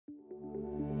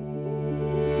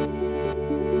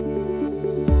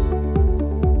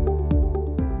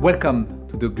Welcome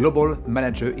to the Global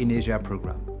Manager in Asia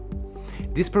program.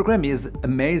 This program is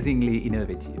amazingly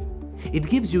innovative. It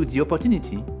gives you the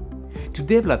opportunity to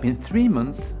develop in 3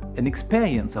 months an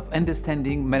experience of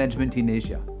understanding management in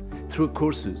Asia through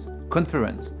courses,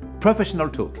 conference, professional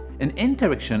talk, and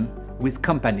interaction with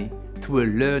company through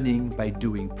a learning by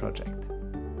doing project.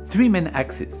 3 main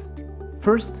axes.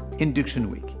 First, induction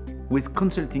week with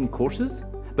consulting courses,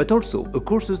 but also a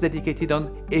courses dedicated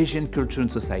on Asian culture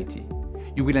and society.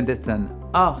 You will understand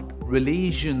art,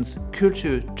 religions,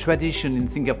 culture, tradition in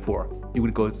Singapore. You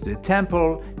will go to the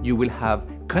temple, you will have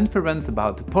conference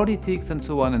about politics and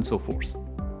so on and so forth.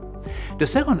 The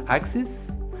second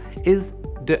axis is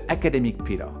the academic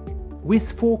pillar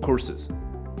with 4 courses.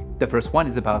 The first one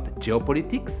is about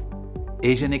geopolitics,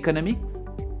 Asian economics,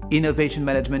 innovation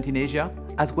management in Asia,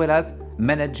 as well as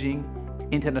managing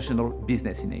international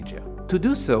business in Asia. To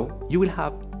do so, you will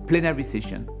have plenary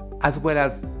session, as well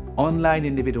as online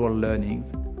individual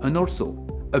learnings, and also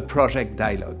a project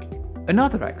dialogue.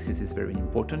 Another axis is very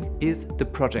important is the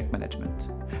project management.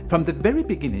 From the very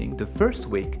beginning, the first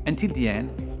week until the end,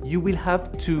 you will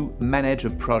have to manage a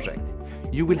project.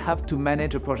 You will have to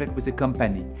manage a project with a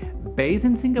company. Based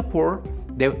in Singapore,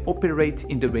 they operate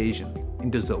in the region,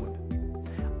 in the zone.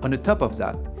 On the top of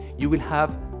that, you will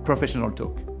have professional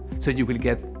talk. So you will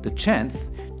get the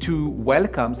chance to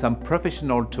welcome some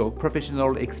professional talk,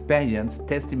 professional experience,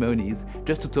 testimonies,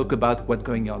 just to talk about what's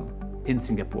going on in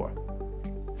Singapore.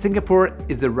 Singapore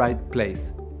is the right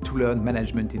place to learn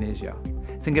management in Asia.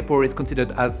 Singapore is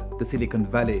considered as the Silicon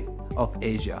Valley of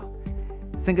Asia.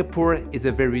 Singapore is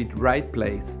a very right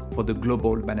place for the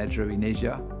global manager in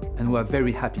Asia, and we are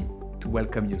very happy to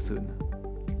welcome you soon.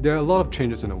 There are a lot of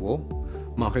changes in the world.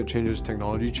 Market changes,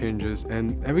 technology changes,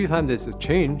 and every time there's a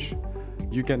change,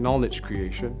 you get knowledge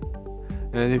creation.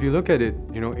 And if you look at it,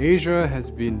 Asia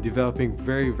has been developing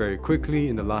very quickly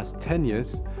in the last 10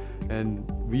 years,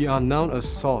 and we are now a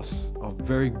source of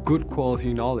very good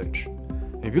quality knowledge.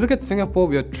 If you look at Singapore,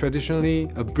 we are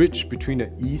traditionally a bridge between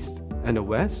the East and the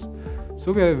West,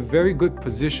 so we are in a very good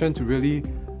position to really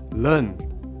learn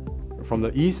from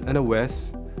the East and the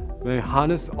West. When you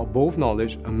harness both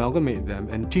knowledge, amalgamate them,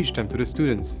 and teach them to the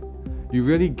students, you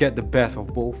really get the best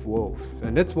of both worlds.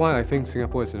 And that's why I think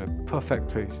Singapore is in a perfect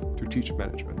place to teach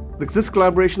management. This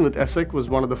collaboration with ESSEC was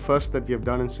one of the first that we have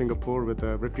done in Singapore with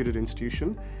a reputed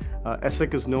institution.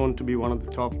 ESSEC is known to be one of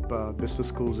the top business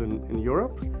schools in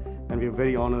Europe, and we are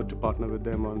very honored to partner with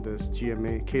them on this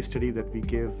GMA case study that we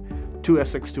give to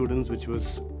ESSEC students, which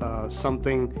was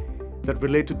something that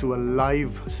related to a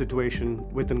live situation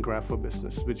within Grab for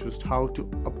Business, which was how to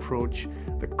approach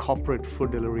the corporate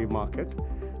food delivery market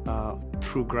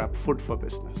through Grab Food for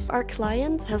Business. Our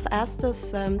client has asked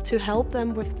us to help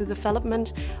them with the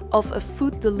development of a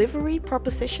food delivery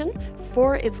proposition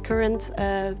for its current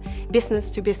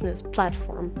business-to-business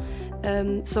platform.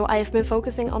 So I have been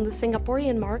focusing on the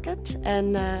Singaporean market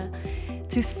and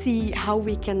to see how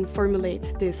we can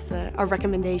formulate this, our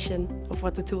recommendation of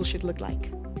what the tool should look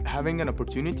like. Having an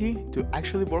opportunity to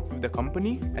actually work with the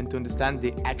company and to understand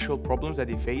the actual problems that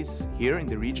they face here in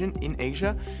the region, in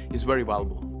Asia, is very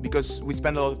valuable. Because we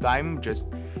spend a lot of time just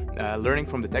learning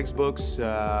from the textbooks,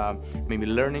 maybe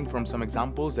learning from some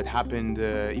examples that happened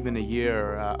even a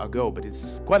year ago, but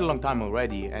it's quite a long time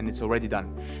already and it's already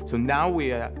done. So now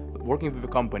we are working with a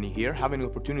company here, having an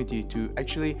opportunity to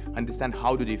actually understand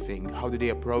how do they think, how do they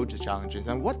approach the challenges,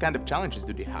 and what kind of challenges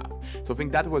do they have. So I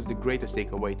think that was the greatest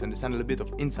takeaway, to understand a little bit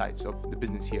of insights of the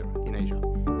business here in Asia.